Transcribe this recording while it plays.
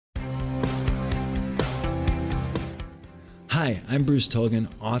Hi, I'm Bruce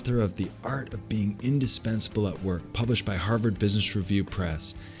Tolgan, author of The Art of Being Indispensable at Work, published by Harvard Business Review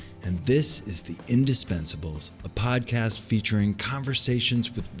Press. And this is The Indispensables, a podcast featuring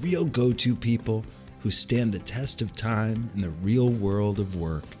conversations with real go-to people who stand the test of time in the real world of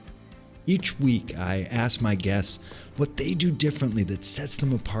work. Each week, I ask my guests what they do differently that sets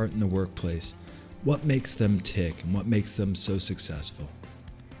them apart in the workplace, what makes them tick, and what makes them so successful.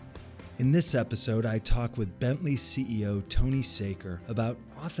 In this episode, I talk with Bentleys CEO Tony Sacre about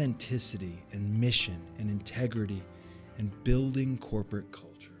authenticity and mission and integrity and building corporate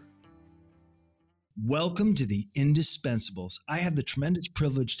culture. Welcome to The Indispensables. I have the tremendous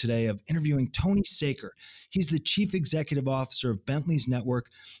privilege today of interviewing Tony Sacre. He's the Chief Executive Officer of Bentleys Network.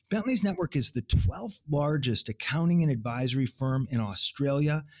 Bentleys Network is the 12th largest accounting and advisory firm in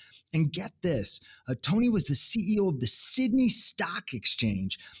Australia. And get this, Tony was the CEO of the Sydney Stock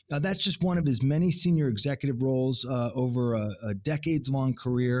Exchange. That's just one of his many senior executive roles over a decades-long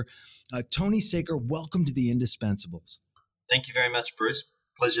career. Tony Sacre, welcome to The Indispensables. Thank you very much, Bruce.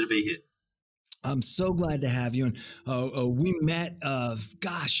 Pleasure to be here. I'm so glad to have you. And we met,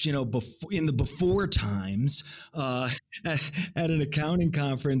 before, in the before times at an accounting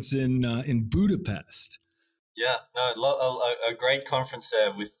conference in Budapest. Yeah, a great conference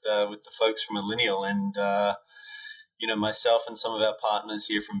there with the folks from Millennial, and myself and some of our partners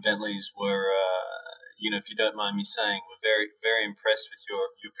here from Bentleys were, if you don't mind me saying, we're very, very impressed with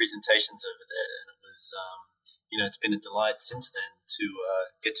your presentations over there, and it was, it's been a delight since then to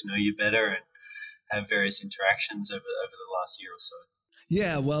get to know you better and have various interactions over the last year or so.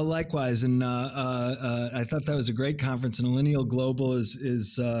 Yeah, well, likewise, and I thought that was a great conference. And Millennial Global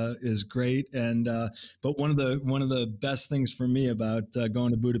is great, and but one of the best things for me about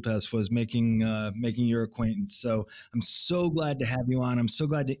going to Budapest was making your acquaintance. So I'm so glad to have you on. I'm so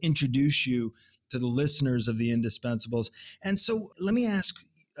glad to introduce you to the listeners of The Indispensables. And so let me ask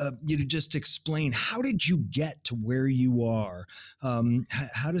you to just explain, how did you get to where you are?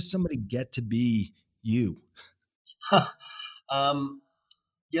 How does somebody get to be you?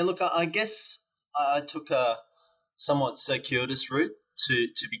 Yeah, look, I guess I took a somewhat circuitous route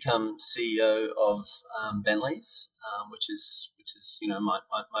to become CEO of Bentleys, which is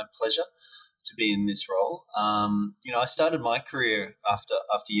my pleasure to be in this role. I started my career after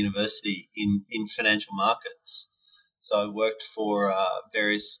university in financial markets. So I worked for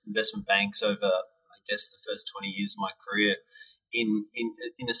various investment banks over, I guess, the first 20 years of my career in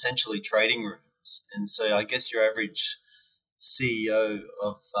essentially trading rooms. And so I guess your average CEO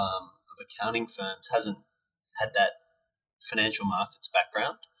of accounting firms hasn't had that financial markets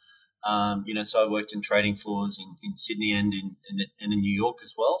background. So I worked in trading floors in Sydney and in New York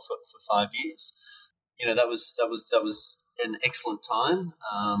as well for 5 years. That was an excellent time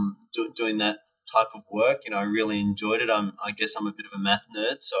doing that type of work. I really enjoyed it. I guess I'm a bit of a math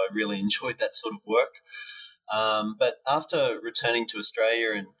nerd, so I really enjoyed that sort of work. But after returning to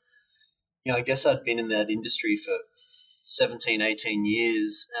Australia, and I guess I'd been in that industry for 17, 18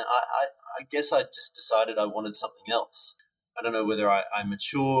 years, and I guess I just decided I wanted something else. I don't know whether I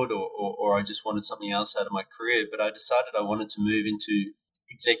matured or I just wanted something else out of my career, but I decided I wanted to move into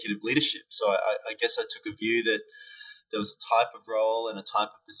executive leadership. So I guess I took a view that there was a type of role and a type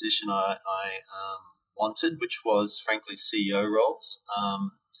of position I wanted, which was, frankly, CEO roles.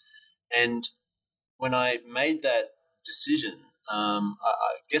 And when I made that decision,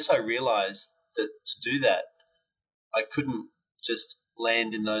 I guess I realized that to do that, I couldn't just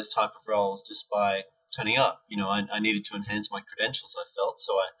land in those type of roles just by turning up. I needed to enhance my credentials, I felt.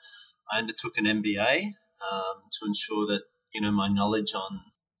 So I undertook an MBA to ensure that, my knowledge on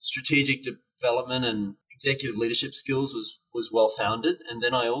strategic development and executive leadership skills was well-founded. And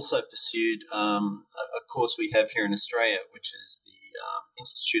then I also pursued a course we have here in Australia, which is the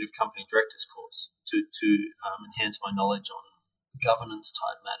Institute of Company Directors course to enhance my knowledge on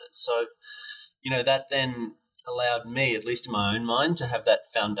governance-type matters. So, that then allowed me, at least in my own mind, to have that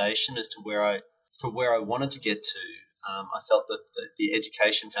foundation as to where I wanted to get to. I felt that the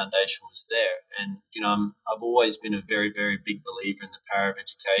education foundation was there, and I've always been a very, very big believer in the power of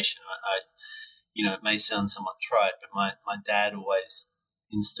education. It may sound somewhat trite, but my dad always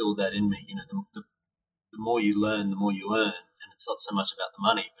instilled that in me. The more you learn, the more you earn, and it's not so much about the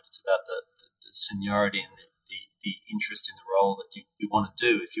money, but it's about the seniority and the interest in the role that you want to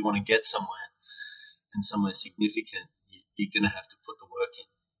do. If you want to get somewhere and somewhere significant, you're going to have to put the work in.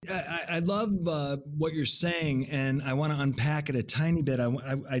 I love what you're saying, and I want to unpack it a tiny bit.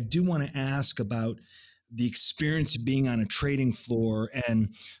 I do want to ask about the experience of being on a trading floor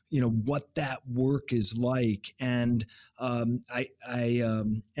and what that work is like. And but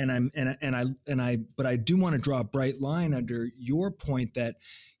I do want to draw a bright line under your point that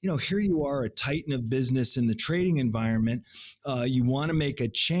here you are, a titan of business in the trading environment. You want to make a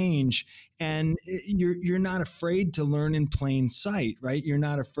change, and you're not afraid to learn in plain sight, right? You're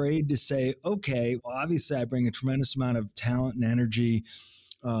not afraid to say, okay, well, obviously I bring a tremendous amount of talent and energy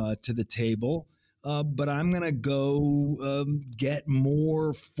to the table. But I'm going to go get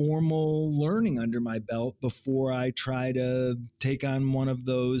more formal learning under my belt before I try to take on one of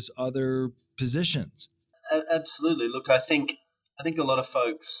those other positions. Absolutely. Look, I think a lot of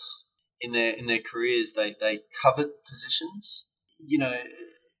folks in their careers they covet positions.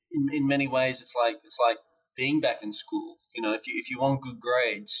 In many ways, it's like being back in school. If you want good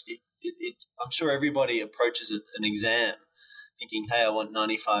grades, I'm sure everybody approaches an exam thinking, hey, I want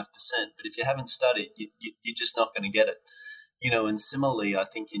 95%. But if you haven't studied, you're just not going to get it. And similarly, I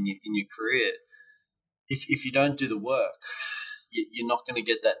think in your career, if you don't do the work, you're not going to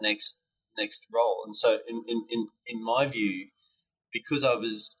get that next role. And so in my view, because I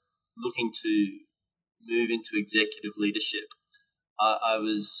was looking to move into executive leadership, I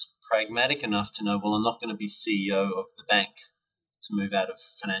was pragmatic enough to know, well, I'm not going to be CEO of the bank to move out of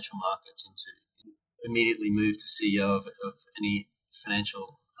financial markets into immediately move to CEO of any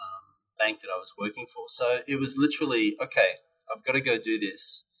financial bank that I was working for. So it was literally, okay, I've got to go do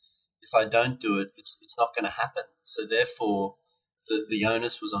this. If I don't do it, it's not going to happen. So therefore, the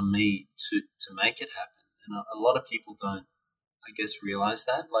onus was on me to make it happen. And a lot of people don't, I guess, realize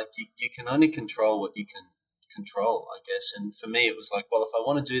that. Like you can only control what you can control, I guess. And for me, it was like, well, if I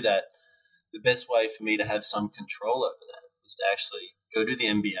want to do that, the best way for me to have some control over that was to actually go do the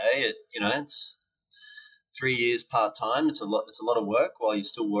MBA. It's 3 years part time. It's a lot. It's a lot of work while you're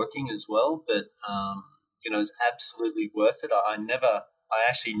still working as well. But it's absolutely worth it. I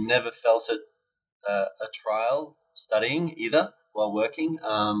actually never felt it a trial studying either while working.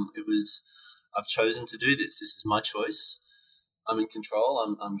 I've chosen to do this. This is my choice. I'm in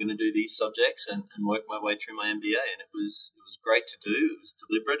control. I'm going to do these subjects and work my way through my MBA. And it was great to do. It was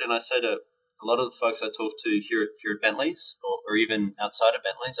deliberate. And I say to a lot of the folks I talk to here at Bentleys, or even outside of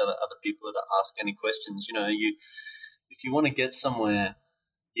Bentleys, other people that ask any questions, if you want to get somewhere,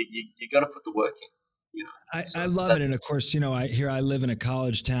 you got to put the work in. I love it. And of course, I live in a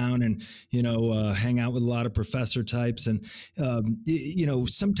college town and, hang out with a lot of professor types. And,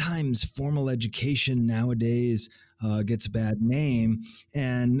 sometimes formal education nowadays gets a bad name.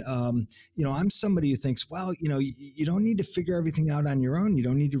 And, I'm somebody who thinks, well, you don't need to figure everything out on your own. You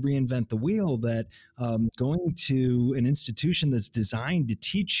don't need to reinvent the wheel. That going to an institution that's designed to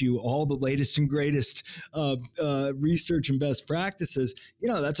teach you all the latest and greatest research and best practices,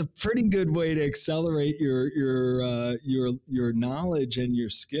 that's a pretty good way to accelerate your knowledge and your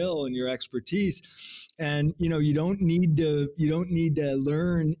skill and your expertise. And you don't need to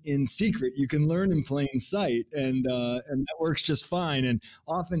learn in secret. You can learn in plain sight, and that works just fine. And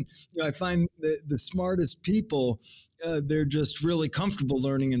often, I find the smartest people, they're just really comfortable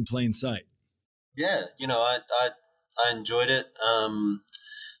learning in plain sight. Yeah, I enjoyed it.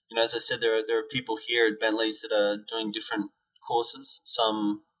 As I said, there are people here at Bentleys that are doing different courses.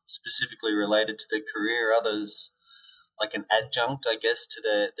 Some specifically related to their career, others like an adjunct, I guess, to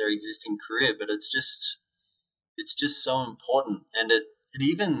their existing career. But it's just so important, and it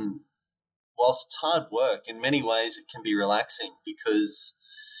even, whilst it's hard work, in many ways it can be relaxing because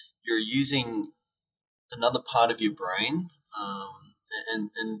you're using another part of your brain,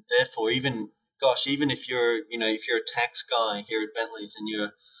 and therefore even if you're a tax guy here at Bentleys and you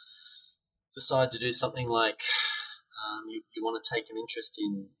decide to do something like you want to take an interest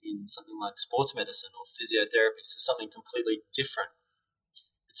in something like sports medicine or physiotherapy, so something completely different,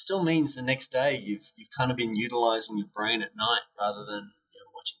 it still means the next day you've kind of been utilizing your brain at night rather than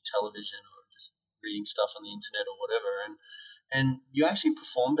watching television or just reading stuff on the internet or whatever, and you actually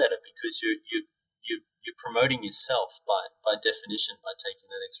perform better because you're promoting yourself by definition by taking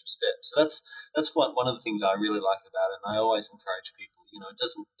that extra step. So that's one of the things I really like about it, and I always encourage people. It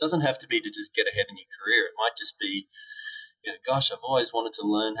doesn't have to be to just get ahead in your career. It might just be, gosh, I've always wanted to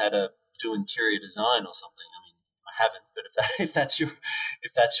learn how to do interior design or something. I mean, I haven't, but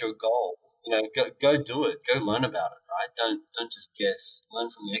if that's your goal, go do it. Go learn about it. Right? Don't just guess. Learn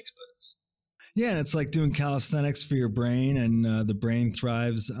from the experts. Yeah, and it's like doing calisthenics for your brain, and the brain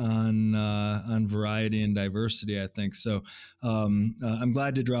thrives on variety and diversity, I think. So I'm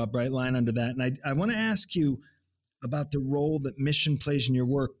glad to draw a bright line under that. And I want to ask you about the role that mission plays in your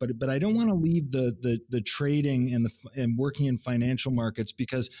work, but I don't want to leave the trading and working in financial markets,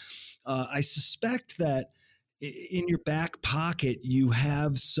 because I suspect that in your back pocket, you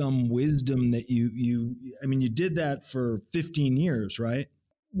have some wisdom that I mean, you did that for 15 years, right?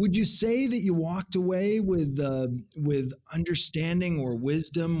 Would you say that you walked away with understanding or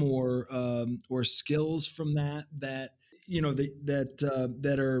wisdom or skills from that that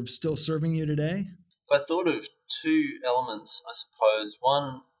are still serving you today? If I thought of two elements, I suppose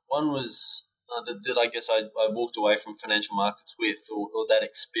one was that I guess I walked away from financial markets with, or that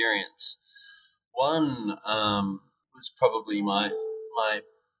experience. One was probably my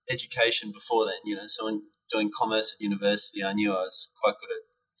education before then. So in doing commerce at university, I knew I was quite good at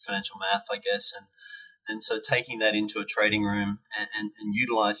financial math, I guess, and so taking that into a trading room and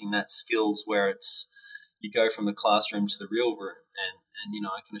utilizing that skills where it's you go from the classroom to the real room, and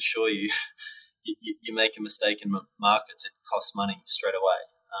I can assure you. You make a mistake in markets, it costs money straight away.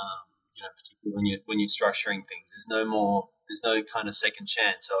 Particularly when you're structuring things, there's no kind of second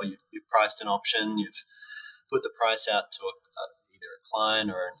chance. Oh, you've priced an option, you've put the price out to either a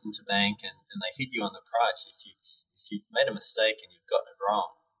client or an interbank, and they hit you on the price. If you've made a mistake and you've gotten it wrong,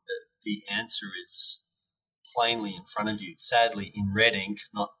 the answer is plainly in front of you. Sadly, in red ink,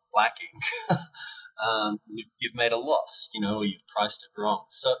 not black ink. You've made a loss, or you've priced it wrong.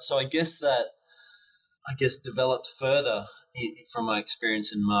 So I guess developed further from my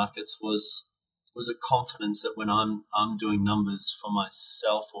experience in markets was a confidence that when I'm doing numbers for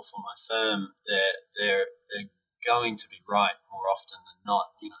myself or for my firm, they're going to be right more often than not.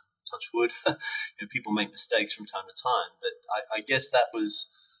 Touch wood. People make mistakes from time to time, but I guess that was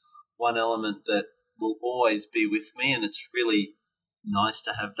one element that will always be with me, and it's really nice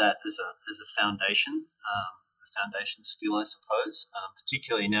to have that as a foundation, a foundation skill, I suppose.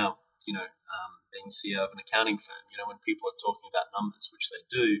 Particularly now, being CEO of an accounting firm, when people are talking about numbers, which they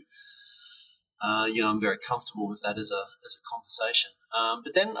do, I'm very comfortable with that as a conversation.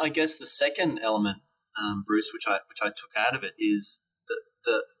 But then I guess the second element, Bruce, which I took out of it, is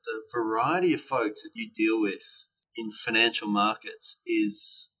the variety of folks that you deal with in financial markets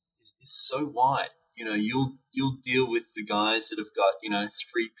is so wide. You'll deal with the guys that have got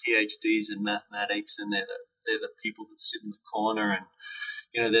 3 PhDs in mathematics, and they're the people that sit in the corner, and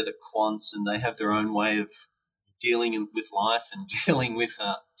they're the quants, and they have their own way of dealing with life and dealing with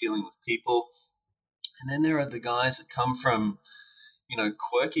people. And then there are the guys that come from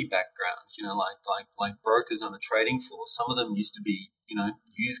quirky backgrounds, like brokers on a trading floor. Some of them used to be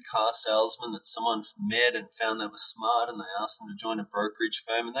used car salesmen that someone met and found they were smart, and they asked them to join a brokerage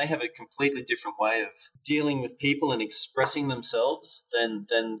firm, and they have a completely different way of dealing with people and expressing themselves than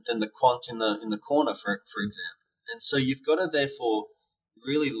the quant in the corner, for example. And so you've got to therefore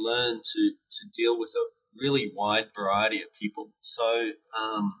really learn to deal with a really wide variety of people. So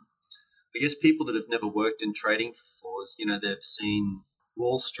I guess people that have never worked in trading floors, they've seen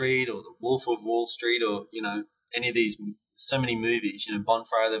Wall Street or The Wolf of Wall Street, or any of these, so many movies,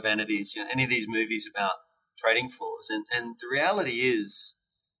 Bonfire of the Vanities, any of these movies about trading floors, and the reality is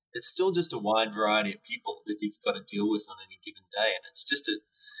it's still just a wide variety of people that you've got to deal with on any given day, and it's just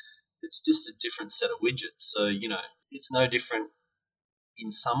a different set of widgets. So it's no different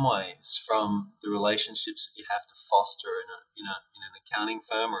in some ways from the relationships that you have to foster in an accounting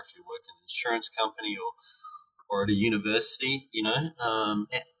firm, or if you work in an insurance company or at a university,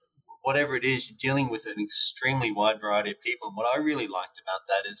 whatever it is, you're dealing with an extremely wide variety of people. And what I really liked about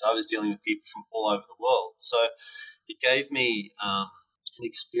that is I was dealing with people from all over the world. So it gave me an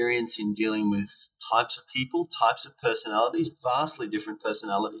experience in dealing with types of people, types of personalities, vastly different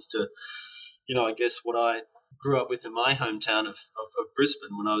personalities to, I guess what I grew up with in my hometown of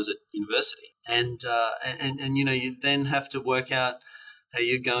Brisbane when I was at university. And you then have to work out how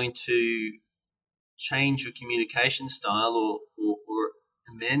you're going to change your communication style or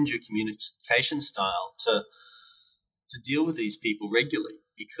amend your communication style to deal with these people regularly,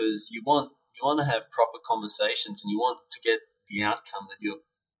 because you want to have proper conversations and you want to get the outcome that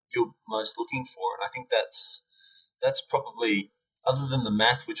you're most looking for. And I think that's probably, other than the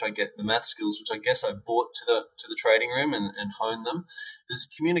math skills, which I guess I brought to the trading room and honed them, there's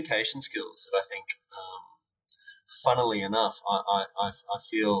communication skills that I think, funnily enough, I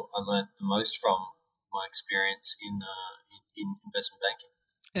feel I learned the most from my experience in investment banking.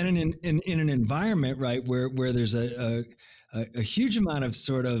 And in an environment, right, where there's a huge amount of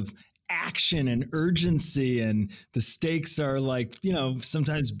sort of action and urgency, and the stakes are like,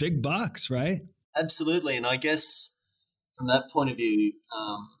 sometimes big bucks, right? Absolutely. And I guess from that point of view,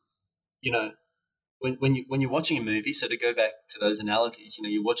 when you're watching a movie, so to go back to those analogies,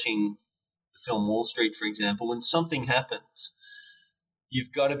 you're watching the film Wall Street, for example. When something happens,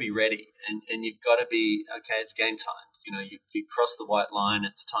 you've got to be ready, and you've got to be, okay, it's game time. you cross the white line,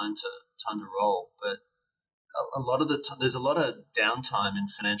 it's time to roll. But a lot of the time, there's a lot of downtime in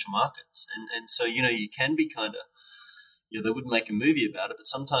financial markets, and so you can be kind of, they wouldn't make a movie about it, but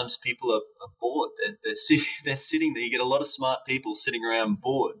sometimes people are bored. They're sitting there. You get a lot of smart people sitting around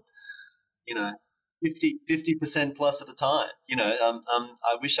bored, you know, 50% plus of the time.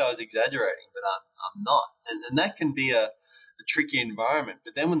 I wish I was exaggerating, but I'm not. And that can be a tricky environment.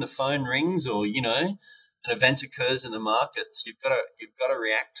 But then when the phone rings, or an event occurs in the markets, you've got to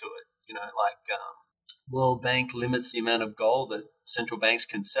react to it. World Bank limits the amount of gold that central banks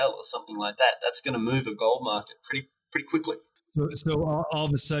can sell, or something like that. That's going to move a gold market pretty quickly. So all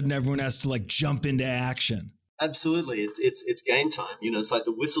of a sudden, everyone has to jump into action. Absolutely, it's game time. It's like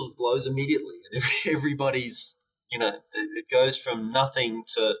the whistle blows immediately, and everybody's, it goes from nothing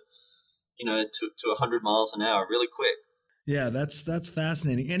to 100 miles an hour really quick. Yeah, that's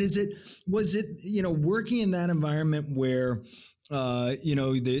fascinating. And was it working in that environment where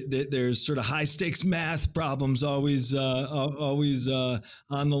there's sort of high stakes math problems always on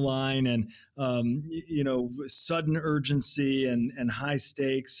the line, and sudden urgency and high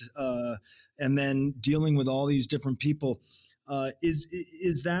stakes, and then dealing with all these different people.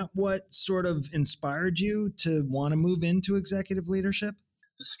 Is that what sort of inspired you to want to move into executive leadership?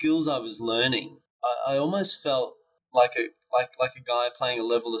 The skills I was learning, I almost felt like a guy playing a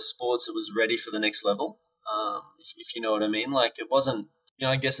level of sports that was ready for the next level. If you know what I mean. It wasn't,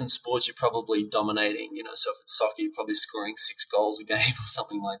 I guess in sports you're probably dominating, so if it's soccer, you're probably scoring 6 goals a game or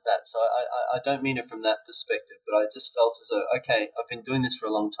something like that. So I don't mean it from that perspective, but I just felt as though, okay, I've been doing this for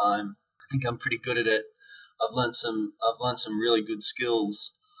a long time. I think I'm pretty good at it. I've learned some really good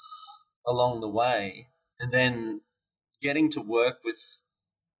skills along the way. And then getting to work with,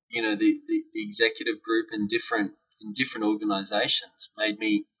 the executive group in different organizations made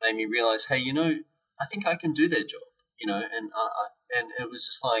me realize, hey, I think I can do their job, and it was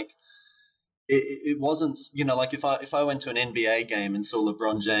just like, it wasn't, if I went to an NBA game and saw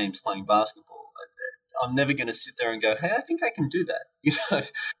LeBron James playing basketball, I'm never going to sit there and go, hey, I think I can do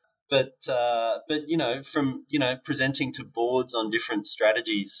that, But from presenting to boards on different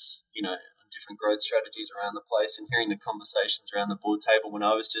strategies, on different growth strategies around the place, and hearing the conversations around the board table when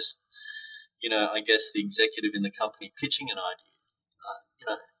I was just, I guess the executive in the company pitching an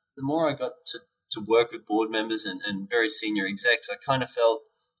idea, the more I got to work with board members and very senior execs, I kind of felt,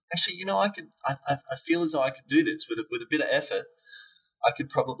 actually, I feel as though I could do this with a bit of effort. I could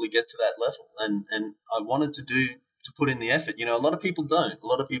probably get to that level, and I wanted to put in the effort. A lot of people don't. A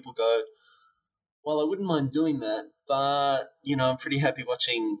lot of people go, well, I wouldn't mind doing that, but I'm pretty happy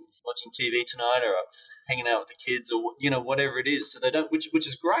watching TV tonight, or hanging out with the kids, or whatever it is. So they don't, which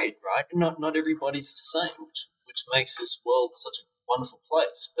is great, right? Not everybody's the same, which makes this world such a wonderful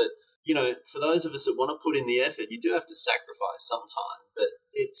place. But for those of us that want to put in the effort, you do have to sacrifice sometime. But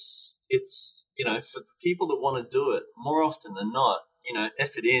it's for the people that want to do it, more often than not,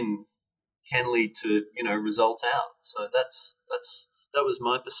 effort in can lead to results out. So that was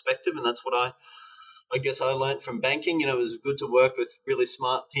my perspective, and that's what I guess I learned from banking. It was good to work with really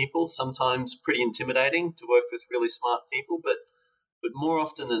smart people. Sometimes pretty intimidating to work with really smart people, but more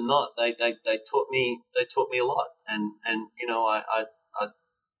often than not, they taught me a lot, and I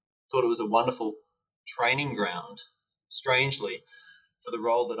thought it was a wonderful training ground, strangely, for the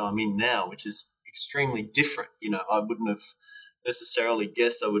role that I'm in now, which is extremely different. I wouldn't have necessarily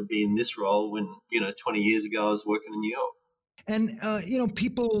guessed I would be in this role when 20 years ago I was working in New York. And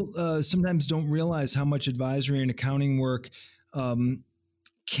people sometimes don't realize how much advisory and accounting work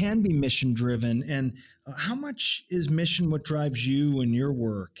can be mission driven, and how much is mission what drives you in your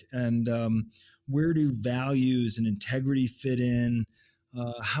work, and where do values and integrity fit in?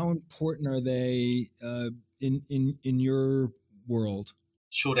 How important are they in your world?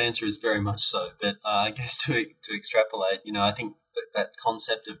 Short answer is very much so, but I guess to extrapolate, I think that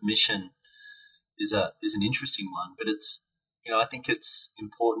concept of mission is an interesting one, but it's I think it's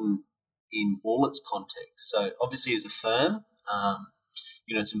important in all its contexts. So obviously, as a firm,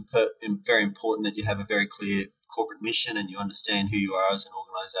 it's very important that you have a very clear corporate mission and you understand who you are as an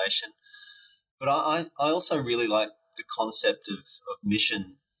organisation. But I also really like the concept of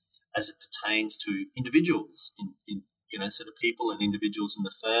mission as it pertains to individuals in sort of people and individuals in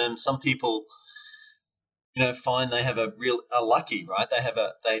the firm. Some people, find they have are lucky, right?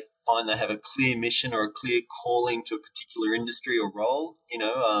 They find they have a clear mission or a clear calling to a particular industry or role.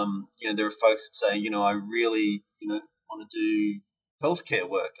 There are folks that say, I really, want to do healthcare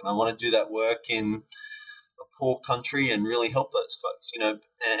work, and I want to do that work in a poor country and really help those folks.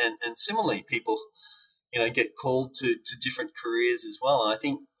 And similarly, people, get called to different careers as well. And I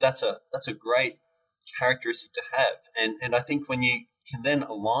think that's a great characteristic to have. And I think when you can then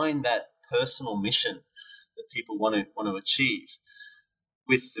align that personal mission that people want to achieve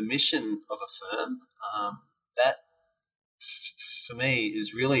with the mission of a firm, that for me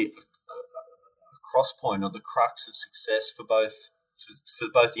is really a cross point or the crux of success for both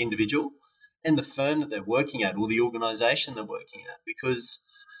the individual and the firm that they're working at or the organization they're working at. Because,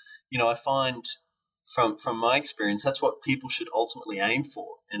 I find from my experience, that's what people should ultimately aim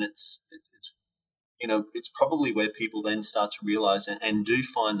for. And it's probably where people then start to realize and do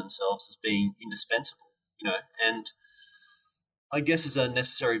find themselves as being indispensable, and I guess as a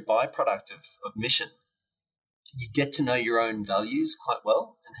necessary byproduct of mission, you get to know your own values quite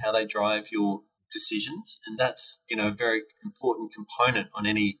well and how they drive your decisions. And that's, a very important component on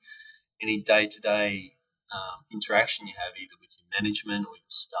any day-to-day interaction you have, either with your management or your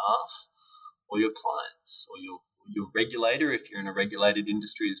staff or your clients or your regulator if you're in a regulated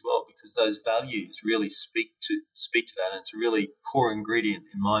industry as well, because those values really speak to that. And it's a really core ingredient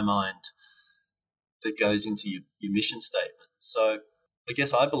in my mind that goes into your mission statement. So I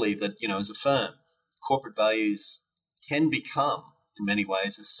guess I believe that, as a firm, corporate values can become, in many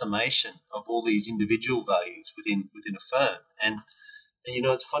ways, a summation of all these individual values within a firm. And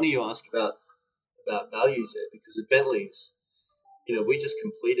it's funny you ask about values there, because at Bentleys, we just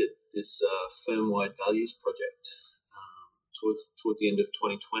completed this firm-wide values project towards the end of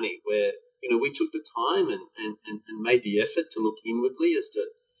 2020, where we took the time and made the effort to look inwardly as to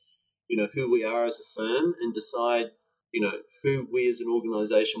who we are as a firm and decide who we as an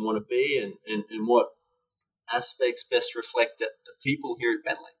organisation want to be and what aspects best reflect the people here at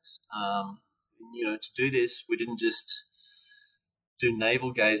Bentleys. To do this, we didn't just do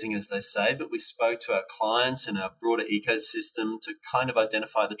navel gazing, as they say, but we spoke to our clients and our broader ecosystem to kind of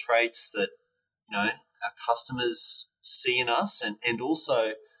identify the traits that our customers see in us, and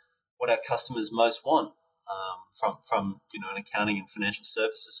also what our customers most want from an accounting and financial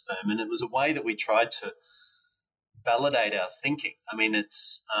services firm. And it was a way that we tried to validate our thinking. I mean,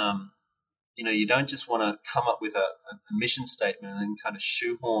 it's you don't just want to come up with a mission statement and then kind of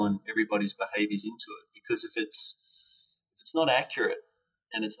shoehorn everybody's behaviours into it, because if it's not accurate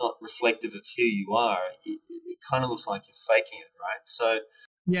and it's not reflective of who you are, it kind of looks like you're faking it, right? So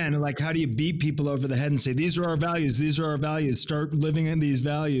yeah, and like, how do you beat people over the head and say, these are our values, start living in these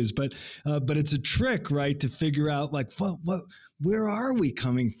values? But it's a trick, right, to figure out like, where are we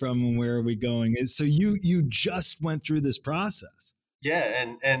coming from and where are we going? And so you just went through this process. Yeah,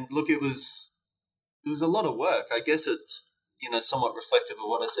 and look, it was a lot of work. I guess it's somewhat reflective of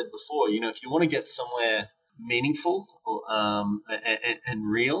what I said before. If you want to get somewhere meaningful or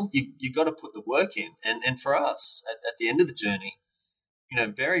and real, you got to put the work in. And for us, at the end of the journey,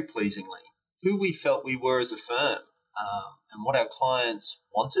 very pleasingly, who we felt we were as a firm and what our clients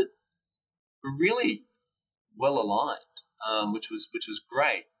wanted were really well aligned, which was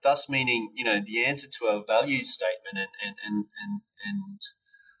great. Thus, meaning the answer to our values statement and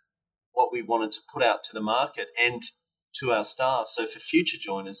what we wanted to put out to the market and to our staff, so for future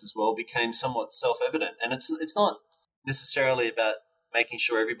joiners as well, became somewhat self-evident. And it's not necessarily about making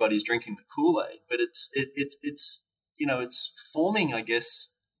sure everybody's drinking the Kool-Aid, but it's forming, I guess,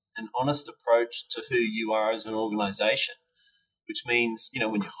 an honest approach to who you are as an organization, which means,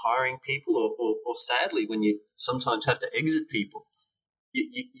 when you're hiring people or sadly, when you sometimes have to exit people,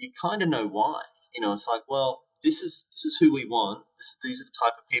 you kind of know why. It's like, well, this is who we want. These are the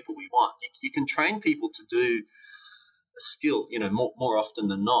type of people we want. You can train people to do a skill, more often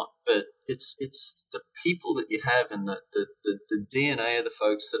than not, but it's the people that you have and the DNA of the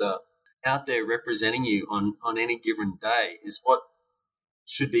folks that are out there representing you on any given day is what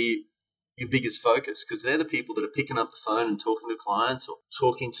should be your biggest focus, because they're the people that are picking up the phone and talking to clients or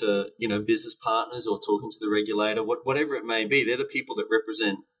talking to business partners or talking to the regulator, whatever it may be. They're the people that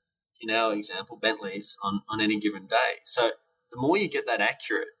represent, in our example, Bentleys on any given day. So the more you get that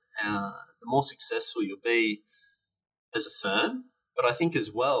accurate, the more successful you'll be as a firm. But I think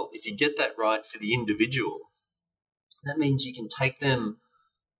as well, if you get that right for the individual, that means you can take them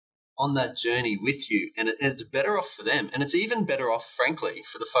on that journey with you, and it's better off for them. And it's even better off, frankly,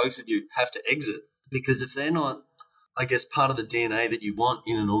 for the folks that you have to exit, because if they're not, I guess, part of the DNA that you want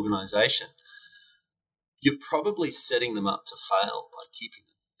in an organization, you're probably setting them up to fail by keeping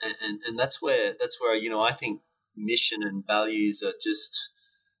them. And that's where I think mission and values are just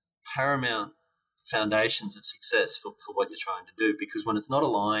paramount foundations of success for what you're trying to do, because when it's not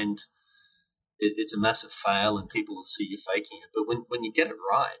aligned, it's a massive fail and people will see you faking it. But when you get it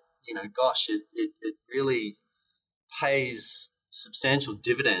right, gosh, it really pays substantial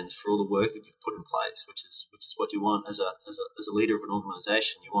dividends for all the work that you've put in place, which is what you want as a leader of an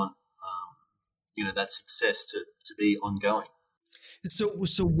organization. You want that success to be ongoing.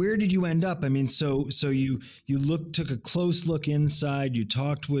 So where did you end up? I mean, so you took a close look inside. You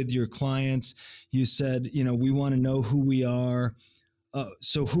talked with your clients. You said, we want to know who we are.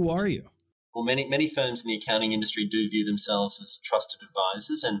 So who are you? Well, many firms in the accounting industry do view themselves as trusted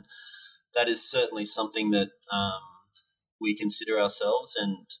advisors, and that is certainly something that we consider ourselves,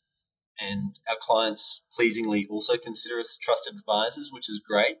 and our clients pleasingly also consider us trusted advisors, which is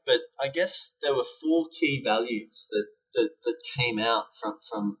great. But I guess there were four key values that came out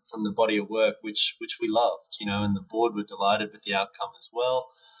from the body of work, which we loved, and the board were delighted with the outcome as well.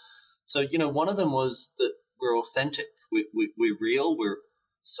 So, one of them was that we're authentic, we're real,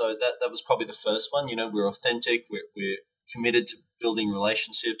 so that was probably the first one. We're authentic, we're committed to building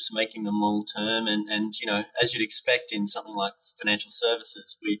relationships, making them long term, and as you'd expect in something like financial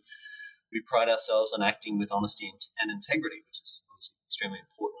services, we pride ourselves on acting with honesty and integrity, which is obviously extremely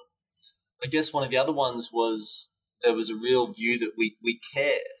important. I guess one of the other ones was there was a real view that we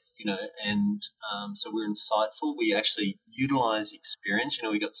care, and so we're insightful. We actually utilize experience.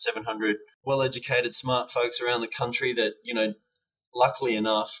 We got 700 well-educated, smart folks around the country that, luckily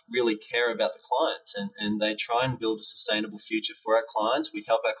enough, really care about the clients, and they try and build a sustainable future for our clients. We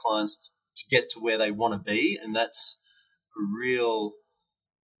help our clients to get to where they want to be, and that's a real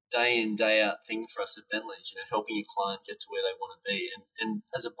day in, day out thing for us at Bentleys, helping your client get to where they want to be. And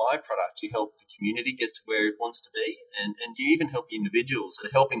as a byproduct, you help the community get to where it wants to be, and you even help the individuals that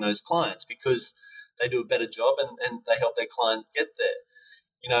are helping those clients because they do a better job and they help their client get there.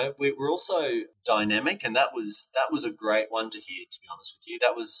 We're also dynamic, and that was a great one to hear, to be honest with you.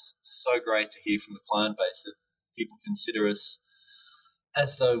 That was so great to hear from the client base that people consider us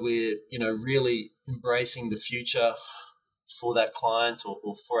as though we're, really embracing the future for that client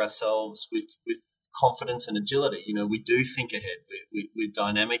or for ourselves with confidence and agility. We do think ahead. We're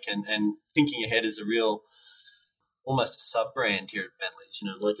dynamic, and thinking ahead is a real, almost a sub-brand here at Bentleys.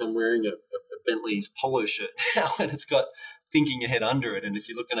 Like I'm wearing a Bentleys polo shirt now, and it's got thinking ahead under it. And if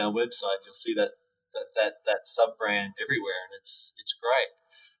you look on our website, you'll see that sub-brand everywhere, and it's great.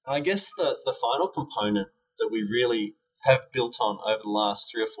 And I guess the final component that we really have built on over the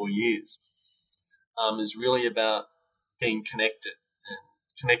last 3 or 4 years is really about being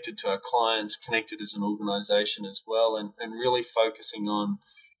connected to our clients, connected as an organization as well, and really focusing on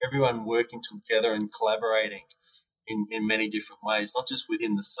everyone working together and collaborating in many different ways, not just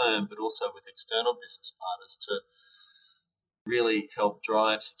within the firm, but also with external business partners to really help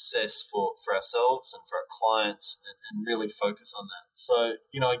drive success for ourselves and for our clients, and really focus on that. So,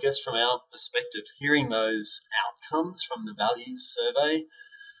 I guess from our perspective, hearing those outcomes from the values survey,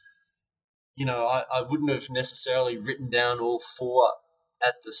 I wouldn't have necessarily written down all four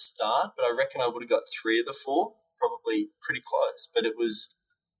at the start, but I reckon I would have got 3 of the 4, probably pretty close. But it was,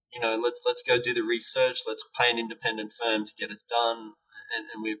 let's go do the research. Let's pay an independent firm to get it done,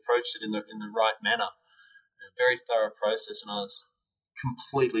 and we approached it in the right manner. A very thorough process, and I was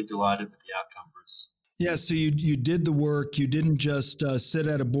completely delighted with the outcome, Bruce. Yeah, so you did the work. You didn't just sit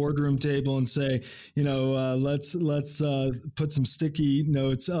at a boardroom table and say, let's put some sticky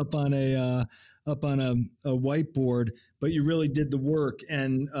notes up on a whiteboard, but you really did the work,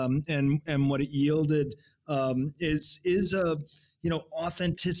 and what it yielded is a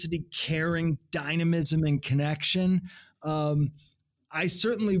authenticity, caring, dynamism, and connection. I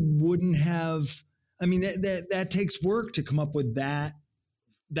certainly wouldn't have. I mean, that takes work to come up with that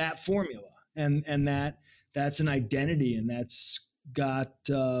formula. And that's an identity, and that's got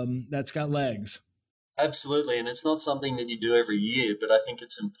legs. Absolutely, and it's not something that you do every year, but I think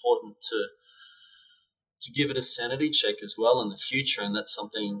it's important to give it a sanity check as well in the future, and that's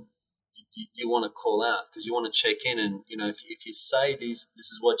something you want to call out, because you want to check in, and if you say this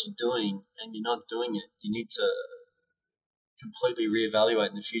is what you're doing and you're not doing it, you need to completely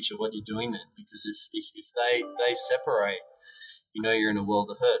reevaluate in the future what you're doing then, because if they separate, you're in a world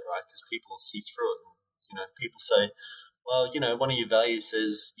of hurt, right? Because people will see through it. If people say, well, one of your values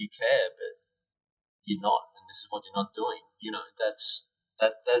says you care, but you're not, and this is what you're not doing,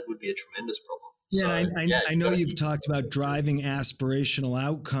 that would be a tremendous problem. Yeah, I know you've talked about driving aspirational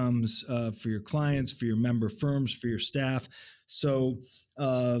outcomes for your clients, for your member firms, for your staff. So,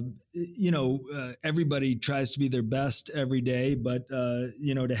 everybody tries to be their best every day, but,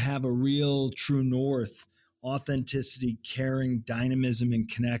 to have a real true north, authenticity, caring, dynamism, and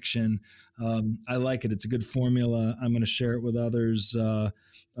connection. I like it. It's a good formula. I'm going to share it with others.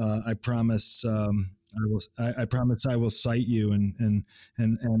 I promise. I promise I will cite you and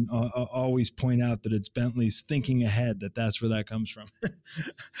always point out that it's Bentleys thinking ahead. That's where that comes from.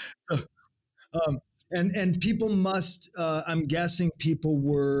 So, And people must, I'm guessing people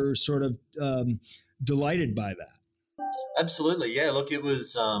were sort of delighted by that. Absolutely, yeah. Look, it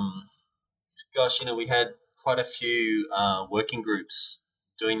was, gosh, we had quite a few working groups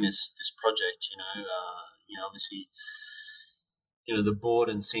doing this project. Obviously, the board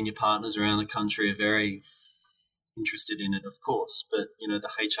and senior partners around the country are very interested in it, of course. But the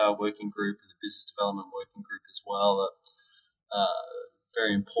HR working group and the business development working group as well are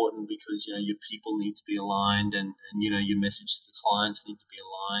very important, because your people need to be aligned, and your message to the clients need to be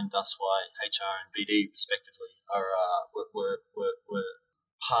aligned. That's why HR and BD respectively are were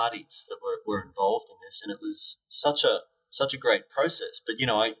parties that were involved in this, and it was such a great process. But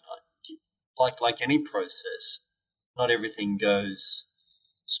I like any process, not everything goes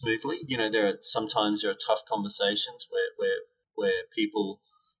smoothly. Sometimes there are tough conversations where people,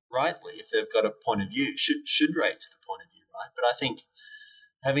 rightly, if they've got a point of view, should raise the point of view, right? But I think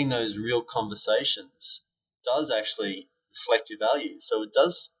having those real conversations does actually reflect your values. So it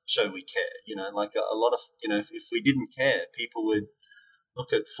does show we care. Like a lot of if we didn't care, people would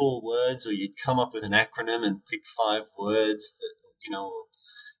look at full words, or you'd come up with an acronym and pick 5 words that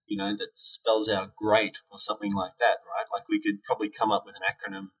that spells out great or something like that, right? Like we could probably come up with an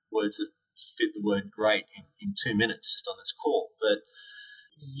acronym, words that fit the word great in 2 minutes just on this call. But,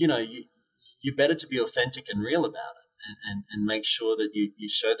 you're better to be authentic and real about it, and make sure that you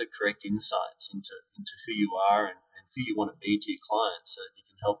show the correct insights into who you are, and who you want to be to your clients, so that you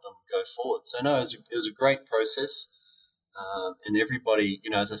can help them go forward. So no, it was a great process. And everybody,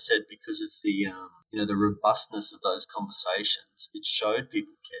 as I said, because of the robustness of those conversations, it showed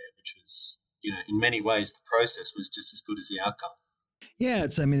people care, which was, in many ways, the process was just as good as the outcome. Yeah,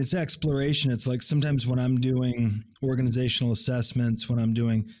 it's exploration. It's like sometimes when I'm doing organizational assessments, when I'm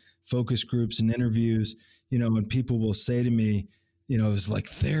doing focus groups and interviews, and people will say to me, it's like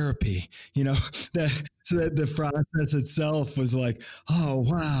therapy, that so that the process itself was like, oh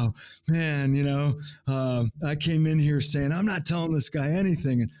wow, man, I came in here saying I'm not telling this guy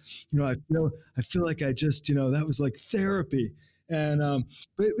anything, and I feel like I just, that was like therapy. And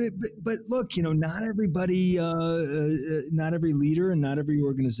but look, not everybody, not every leader and not every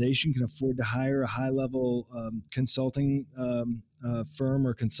organization can afford to hire a high level consulting firm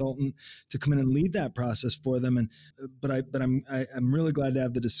or consultant to come in and lead that process for them. And I'm really glad to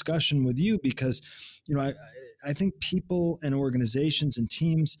have the discussion with you, because I think people and organizations and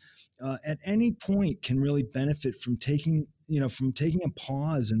teams at any point can really benefit from taking a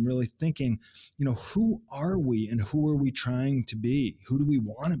pause and really thinking, who are we and who are we trying to be? Who do we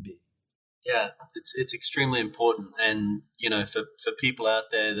want to be? Yeah, it's extremely important. And, for people out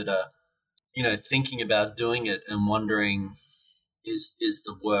there that are, thinking about doing it and wondering, is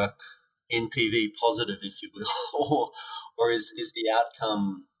the work NPV positive, if you will, or is the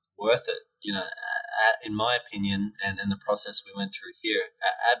outcome worth it? In my opinion, and the process we went through here,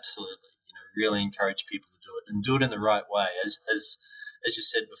 absolutely. Really encourage people to do it, and do it in the right way. As you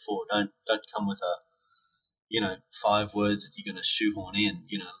said before, don't come with 5 words that you're going to shoehorn in.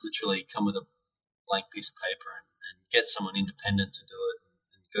 Literally come with a blank piece of paper, and get someone independent to do it,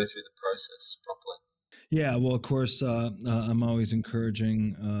 and go through the process properly. Yeah, well, of course, I'm always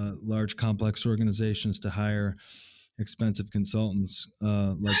encouraging large, complex organizations to hire expensive consultants,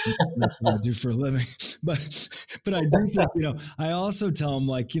 like that's what I do for a living. But I do think, I also tell them,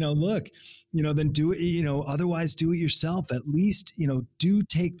 like, look, then do it, otherwise do it yourself. At least, do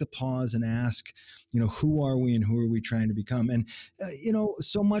take the pause and ask, who are we and who are we trying to become? And,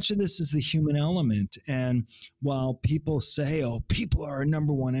 so much of this is the human element. And while people say, oh, people are our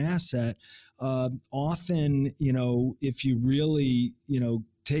number one asset, often, if you really,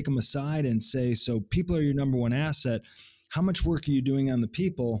 take them aside and say, so people are your number one asset, how much work are you doing on the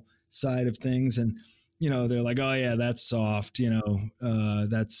people side of things? And, they're like, oh yeah, that's soft,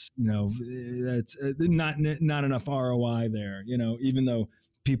 that's not enough ROI there, even though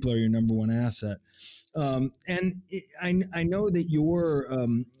people are your number one asset. And I know that you're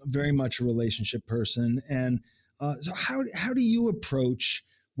very much a relationship person. And so how do you approach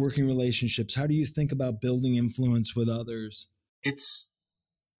working relationships? How do you think about building influence with others? It's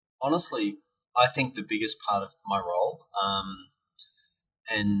honestly, I think, the biggest part of my role.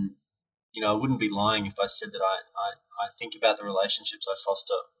 And, I wouldn't be lying if I said that I think about the relationships I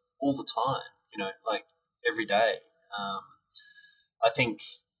foster all the time, like every day. I think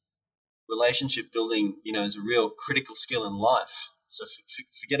relationship building, is a real critical skill in life. So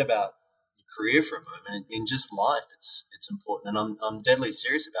forget about your career for a moment. In just life, it's important. And I'm deadly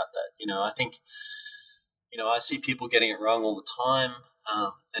serious about that. I think, I see people getting it wrong all the time.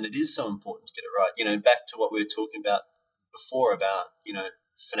 And it is so important to get it right. Back to what we were talking about before about,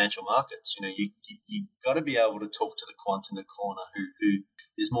 financial markets. You got to be able to talk to the quant in the corner who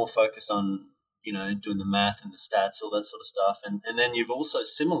is more focused on, doing the math and the stats, all that sort of stuff. And then you've also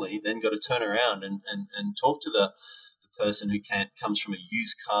similarly then got to turn around and talk to the person who comes from a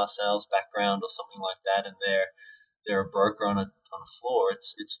used car sales background or something like that, and they're a broker on a floor.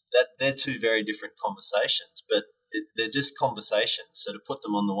 It's that they're two very different conversations, but they're just conversations. So to put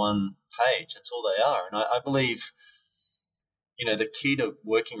them on the one page, that's all they are. And I believe, the key to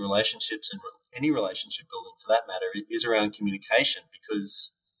working relationships and any relationship building for that matter is around communication,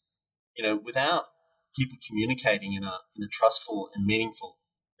 because, without people communicating in a trustful and meaningful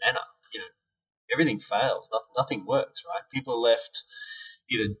manner, everything fails. Nothing works, right? People are left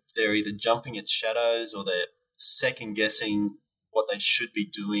they're either jumping at shadows or they're second guessing what they should be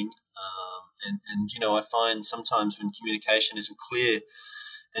doing. I find sometimes when communication isn't clear,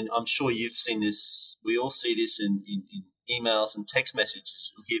 and I'm sure you've seen this, we all see this in emails and text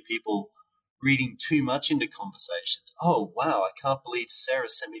messages. You'll hear people reading too much into conversations. Oh, wow, I can't believe Sarah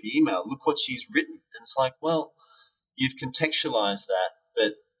sent me the email. Look what she's written. And it's like, well, you've contextualized that,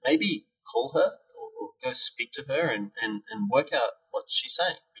 but maybe call her or go speak to her and work out what she's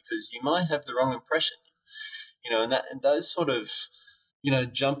saying, because you might have the wrong impression. And those sort of,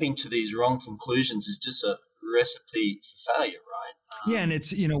 jumping to these wrong conclusions is just a recipe for failure, right? Yeah, and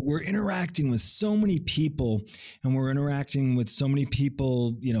it's, we're interacting with so many people, and we're interacting with so many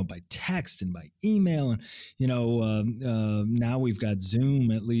people, by text and by email, and now we've got Zoom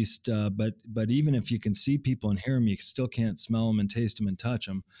at least, but even if you can see people and hear them, you still can't smell them and taste them and touch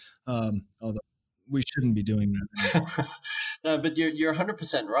them. Although we shouldn't be doing that. No, but you're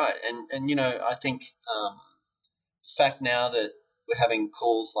 100% right, and I think the fact now that we're having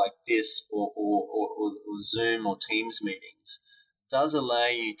calls like this or Zoom or Teams meetings does allow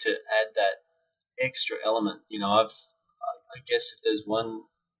you to add that extra element. I guess if there's one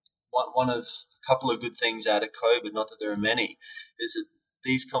of a couple of good things out of COVID, not that there are many, is that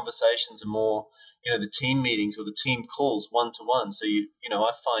these conversations are more, the team meetings or the team calls one-to-one. So,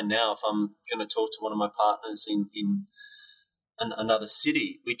 I find now if I'm going to talk to one of my partners in another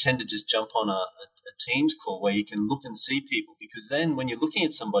city, we tend to just jump on a Teams call where you can look and see people, because then when you're looking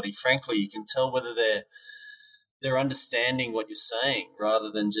at somebody, frankly, you can tell whether they're understanding what you're saying, rather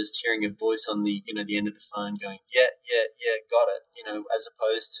than just hearing a voice on the the end of the phone going, yeah, got it, as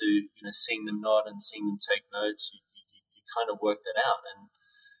opposed to seeing them nod and seeing them take notes. You kind of work that out,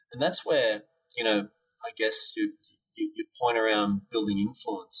 and that's where I guess your point around building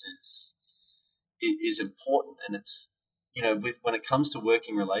influence is important. And it's when it comes to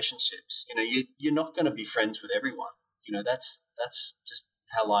working relationships, you're not going to be friends with everyone. That's just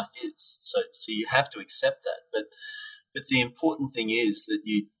how life is. So you have to accept that. But the important thing is that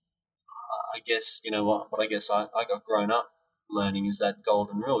I guess, what I guess I got grown up learning is that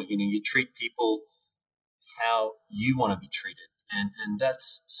golden rule. You treat people how you want to be treated. And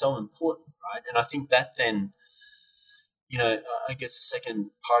that's so important, right? And I think that then, I guess the second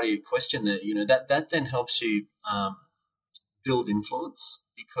part of your question there, that then helps you build influence,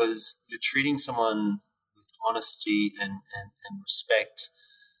 because you're treating someone with honesty and respect,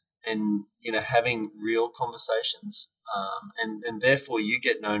 and having real conversations, and therefore you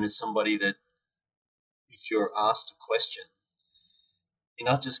get known as somebody that if you're asked a question, you're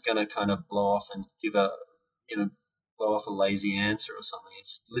not just going to kind of blow off and give blow off a lazy answer or something.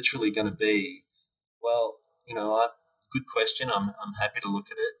 It's literally going to be, well, good question. I'm happy to look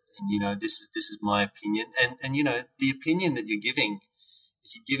at it, and this is my opinion, and the opinion that you're giving,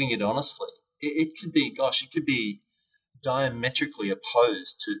 if you're giving it honestly, it could be, it could be diametrically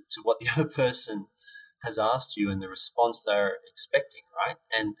opposed to what the other person has asked you and the response they're expecting, right?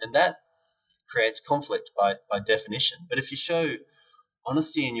 And that creates conflict by definition. But if you show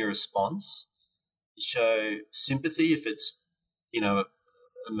honesty in your response, you show sympathy if it's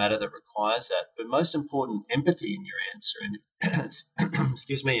a matter that requires that, but most important, empathy in your answer, and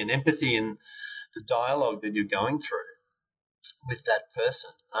excuse me, and empathy in the dialogue that you're going through with that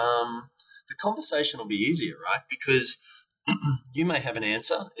person, the conversation will be easier, right? Because you may have an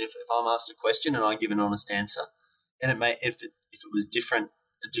answer if I'm asked a question and I give an honest answer, and it may, if it was a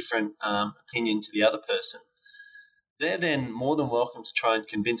different opinion to the other person, they're then more than welcome to try and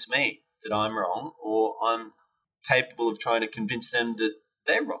convince me that I'm wrong, or I'm capable of trying to convince them that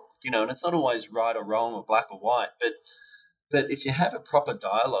they're wrong. And it's not always right or wrong or black or white, but if you have a proper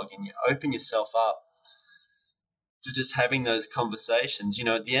dialogue and you open yourself up to just having those conversations,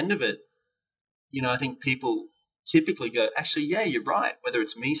 at the end of it, I think people typically go, actually, yeah, you're right. Whether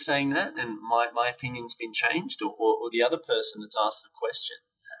it's me saying that and my opinion's been changed, or the other person that's asked the question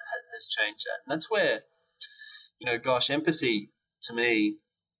has changed that. And that's where, empathy to me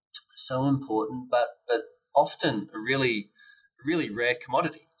so important, but often a really rare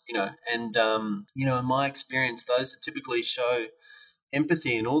commodity. And in my experience, those that typically show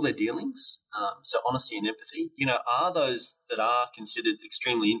empathy in all their dealings, so honesty and empathy, are those that are considered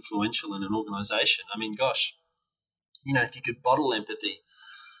extremely influential in an organization. I mean, gosh, if you could bottle empathy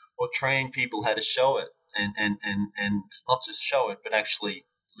or train people how to show it and not just show it, but actually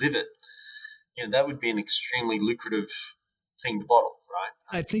live it, that would be an extremely lucrative thing to bottle,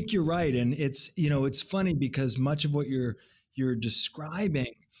 right? I think you're right. And it's funny because much of what you're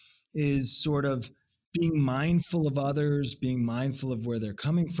describing is sort of being mindful of others, being mindful of where they're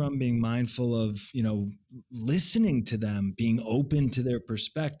coming from, being mindful of, listening to them, being open to their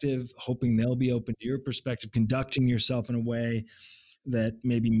perspective, hoping they'll be open to your perspective, conducting yourself in a way that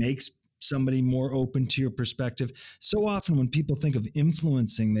maybe makes somebody more open to your perspective. So often when people think of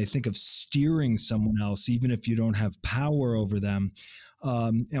influencing, they think of steering someone else, even if you don't have power over them.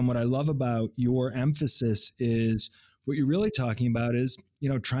 And what I love about your emphasis is what you're really talking about is,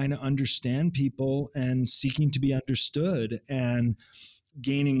 trying to understand people and seeking to be understood and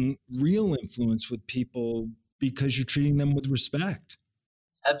gaining real influence with people because you're treating them with respect.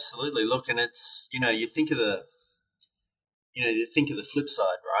 Absolutely. Look, and it's, you think of the flip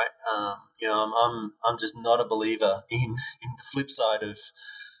side, right? I'm just not a believer in the flip side of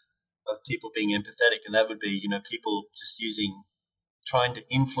people being empathetic, and that would be, people just trying to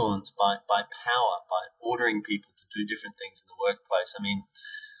influence by power, by ordering people to do different things in the workplace. I mean,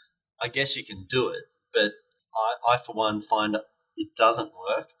 I guess you can do it, but I for one find it doesn't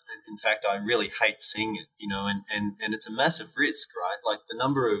work. In fact, I really hate seeing it, and it's a massive risk, right? Like the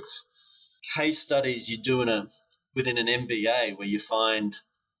number of case studies you do within an MBA where you find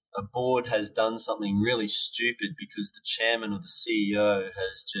a board has done something really stupid because the chairman or the CEO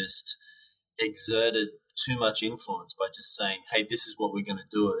has just exerted too much influence by just saying, hey, this is what we're going to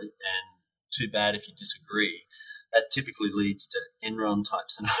do it, and too bad if you disagree. That typically leads to Enron type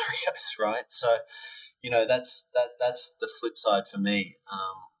scenarios, right? So, that's the flip side for me.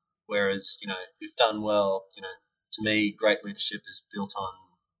 Whereas, you've done well, to me, great leadership is built on,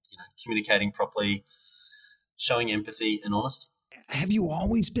 communicating properly, showing empathy and honesty. Have you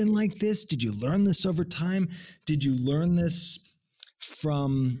always been like this? Did you learn this over time? Did you learn this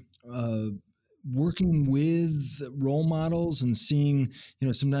from working with role models and seeing,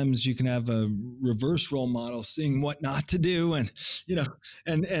 sometimes you can have a reverse role model, seeing what not to do, and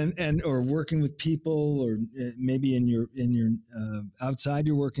and or working with people, or maybe in your outside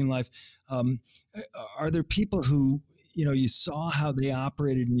your working life. Are there people who you saw how they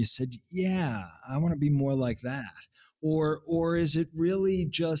operated and you said, yeah, I want to be more like that? Or is it really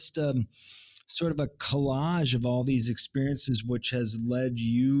just sort of a collage of all these experiences which has led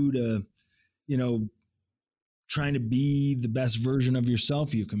you to, trying to be the best version of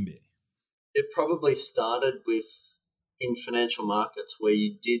yourself you can be? It probably started in financial markets where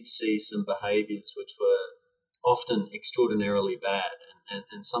you did see some behaviors which were often extraordinarily bad.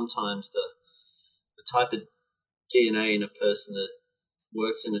 And sometimes the type of DNA in a person that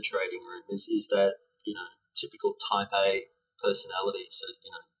works in a trading room is that, typical type A personality. So,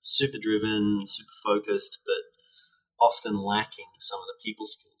 super driven, super focused, but often lacking some of the people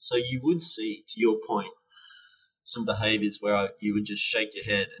skills. So you would see, to your point, some behaviors where you would just shake your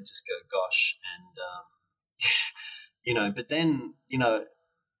head and just go, gosh. And, but then,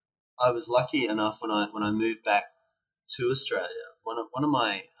 I was lucky enough when I moved back to Australia, one of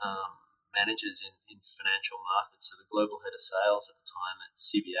my managers in financial markets, so the global head of sales at the time at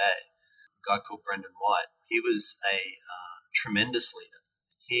CBA, a guy called Brendan White, he was a tremendous leader.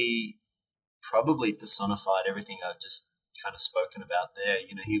 He probably personified everything I've just kind of spoken about there.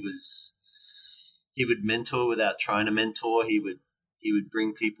 He would mentor without trying to mentor. He would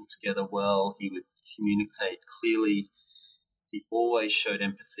bring people together well. He would communicate clearly. He always showed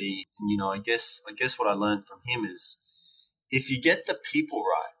empathy. And, I guess what I learned from him is if you get the people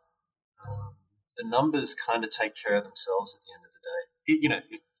right, the numbers kind of take care of themselves at the end of the day.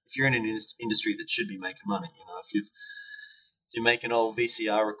 If you're in an industry that should be making money, if you're making old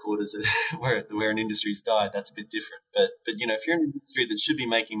VCR recorders where an industry's died, that's a bit different. But if you're in an industry that should be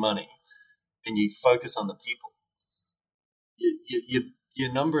making money and you focus on the people,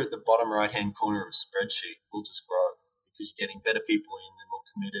 your number at the bottom right-hand corner of a spreadsheet will just grow because you're getting better people in, they're more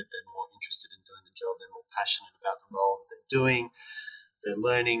committed, they're more interested in doing the job, they're more passionate about the role that they're doing, they're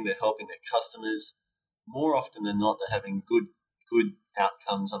learning, they're helping their customers. More often than not, they're having good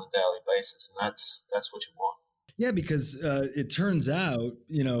outcomes on a daily basis, and that's what you want. Yeah, because it turns out,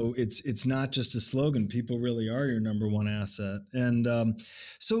 it's not just a slogan. People really are your number one asset. And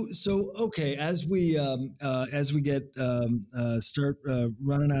so okay, as we get start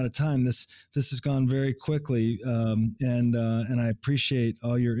running out of time, this has gone very quickly, and I appreciate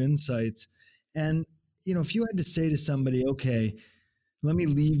all your insights. And if you had to say to somebody, okay, let me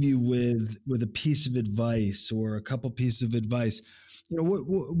leave you with a piece of advice or a couple pieces of advice.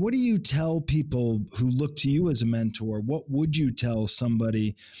 What do you tell people who look to you as a mentor? What would you tell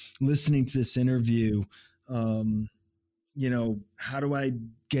somebody listening to this interview? How do I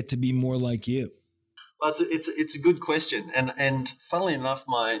get to be more like you? Well, it's a good question, and funnily enough,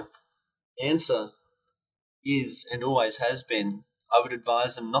 my answer is and always has been, I would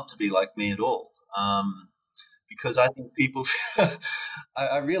advise them not to be like me at all, because I think people,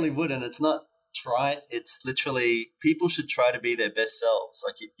 I really would, and it's not trite. It's literally people should try to be their best selves.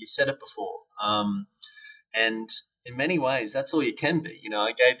 Like you said it before, and in many ways, that's all you can be.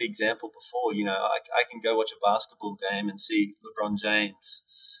 I gave the example before. I can go watch a basketball game and see LeBron James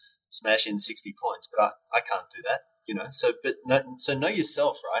smash in 60 points, but I can't do that. So know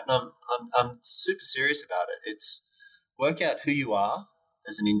yourself, right? And I'm super serious about it. It's work out who you are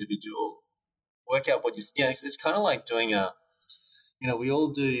as an individual. Work out what it's kind of like doing we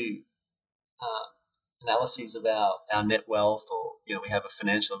all do uh, analyses of our net wealth, or we have a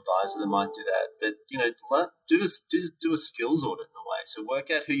financial advisor that might do that. But do a skills audit in a way. So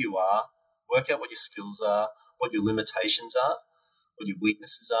work out who you are, work out what your skills are, what your limitations are, what your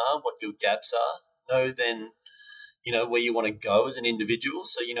weaknesses are, what your gaps are. Know then where you want to go as an individual.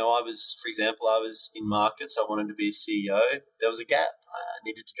 So for example, I was in markets. I wanted to be a CEO. There was a gap. I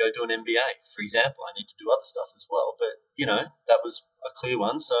needed to go do an MBA, for example. I need to do other stuff as well. But that was a clear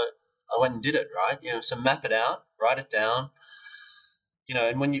one. So I went and did it, right? So map it out, write it down.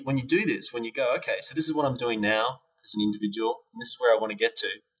 And when you do this, when you go, okay, so this is what I'm doing now as an individual, and this is where I want to get to.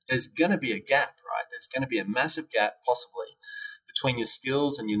 There's going to be a gap, right? There's going to be a massive gap, possibly, between your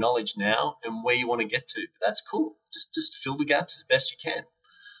skills and your knowledge now and where you want to get to. But that's cool. Just fill the gaps as best you can.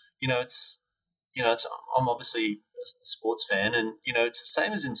 It's I'm obviously a sports fan, and it's the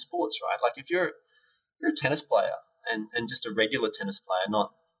same as in sports, right? Like if you're a tennis player and just a regular tennis player,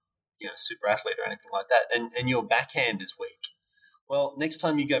 not super athlete or anything like that, and your backhand is weak. Well, next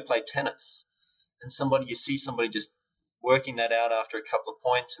time you go play tennis and you see somebody just working that out after a couple of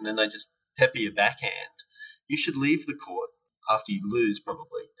points, and then they just pepper your backhand, you should leave the court after you lose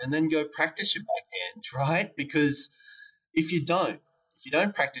probably, and then go practice your backhand, right? Because if you don't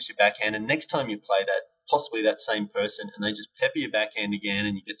practice your backhand, and next time you play that, possibly that same person, and they just pepper your backhand again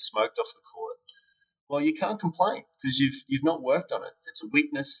and you get smoked off the court, well, you can't complain because you've not worked on it. It's a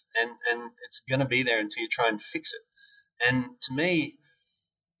weakness, and it's going to be there until you try and fix it. And to me,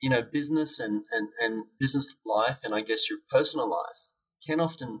 business and business life, and I guess your personal life, can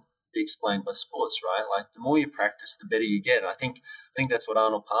often be explained by sports, right? Like the more you practice, the better you get. I think that's what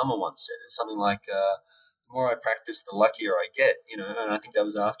Arnold Palmer once said. It's something like, the more I practice, the luckier I get. And I think that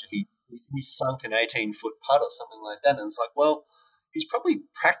was after he sunk an 18-foot putt or something like that. And it's like, well, he's probably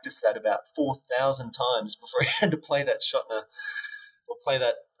practiced that about 4,000 times before he had to play that shot or play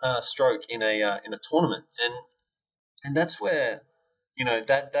that stroke in a tournament. And that's where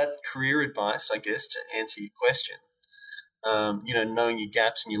that career advice, I guess, to answer your question. Knowing your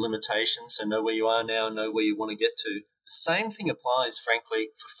gaps and your limitations, so know where you are now, know where you want to get to. The same thing applies, frankly,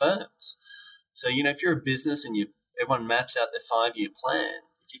 for firms. So, if you're a business and everyone maps out their 5-year plan,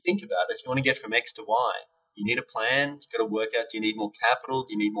 if you think about it, if you want to get from X to Y, you need a plan. You've got to work out, do you need more capital?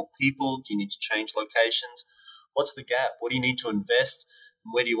 Do you need more people? Do you need to change locations? What's the gap? What do you need to invest?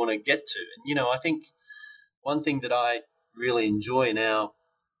 And where do you want to get to? And, I think one thing that I really enjoy in our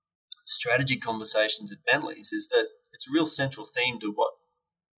strategy conversations at Bentleys is that it's a real central theme to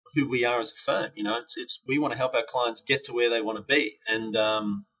who we are as a firm. It's we want to help our clients get to where they want to be, and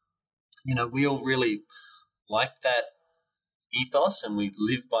we all really like that ethos, and we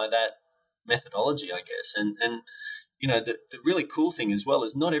live by that methodology, I guess. And the really cool thing as well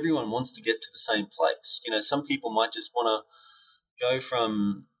is not everyone wants to get to the same place. Some people might just want to go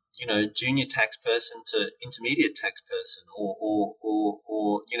from junior tax person to intermediate tax person, or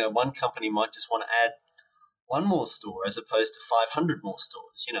one company might just want to add one more store as opposed to 500 more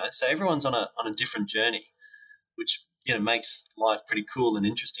stores. So everyone's on a different journey, which makes life pretty cool and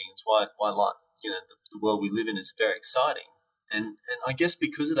interesting. It's why life, the world we live in is very exciting. And I guess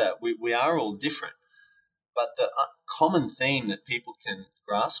because of that, we are all different. But the common theme that people can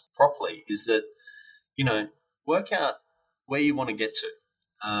grasp properly is that, work out where you want to get to,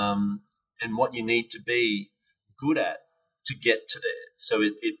 and what you need to be good at to get to there. So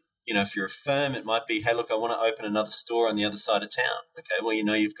it if you're a firm, it might be, hey, look, I want to open another store on the other side of town. Okay, well,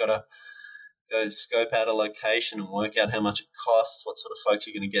 you've got to go scope out a location and work out how much it costs, what sort of folks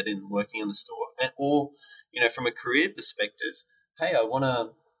you're going to get in working in the store. Or from a career perspective, hey, I want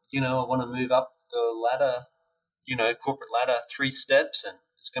to move up the ladder, corporate ladder 3 steps, and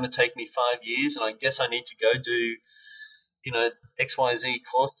it's going to take me 5 years, and I guess I need to go do, XYZ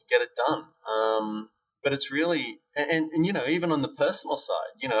course to get it done. But it's really, and even on the personal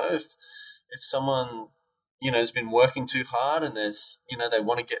side, if someone, has been working too hard and there's, they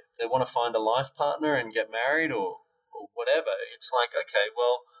want to find a life partner and get married or whatever, it's like, okay,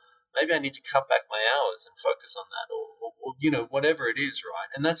 well, maybe I need to cut back my hours and focus on that or whatever it is, right?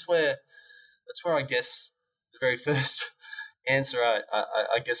 And that's where I guess the very first answer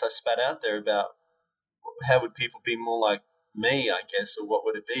I guess I spat out there about how would people be more like me, I guess, or what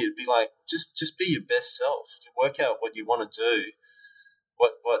would it be? It'd be like, just be your best self. Work out what you want to do,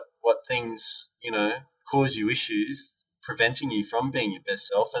 what things, cause you issues, preventing you from being your best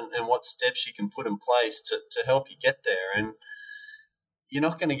self, and what steps you can put in place to help you get there. And you're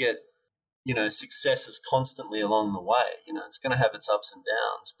not going to get, successes constantly along the way. It's going to have its ups and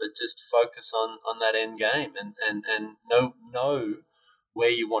downs, but just focus on that end game and know where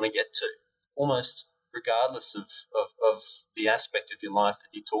you want to get to, almost regardless of the aspect of your life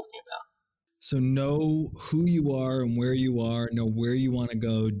that you're talking about. So know who you are and where you are, know where you want to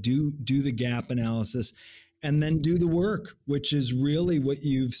go, do the gap analysis, and then do the work, which is really what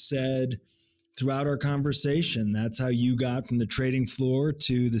you've said throughout our conversation. That's how you got from the trading floor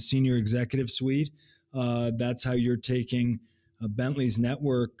to the senior executive suite. That's how you're taking Bentleys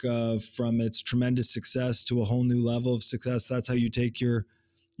network from its tremendous success to a whole new level of success. That's how you take your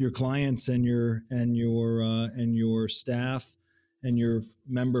clients and your staff and your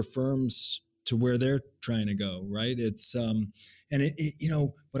member firms to where they're trying to go, right? It's and it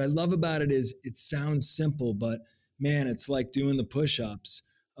what I love about it is it sounds simple, but man, it's like doing the push-ups.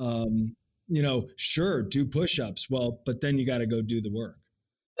 Sure, do push-ups, well, but then you got to go do the work.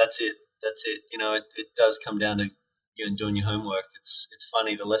 That's it. It does come down to doing your homework. It's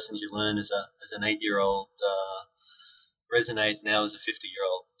funny, the lessons you learn as an 8-year-old resonate now as a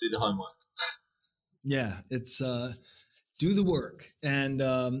 50-year-old. Do the homework. Yeah, it's do the work and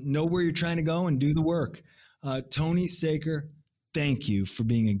know where you're trying to go and do the work. Tony Sacre, thank you for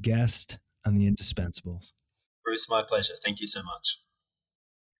being a guest on The Indispensables. Bruce, my pleasure. Thank you so much.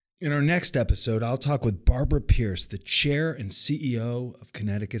 In our next episode, I'll talk with Barbara Pierce, the chair and CEO of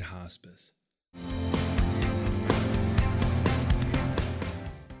Connecticut Hospice.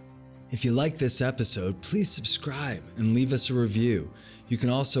 If you like this episode, please subscribe and leave us a review. You can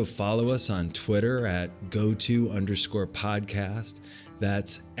also follow us on Twitter at @goto_podcast.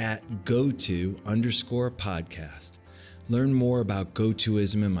 That's at @goto_podcast. Learn more about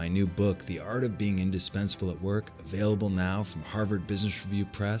go-toism in my new book, The Art of Being Indispensable at Work, available now from Harvard Business Review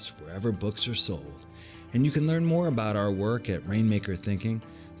Press, wherever books are sold. And you can learn more about our work at Rainmaker Thinking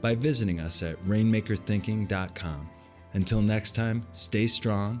by visiting us at rainmakerthinking.com. Until next time, stay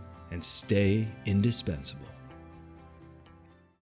strong and stay indispensable.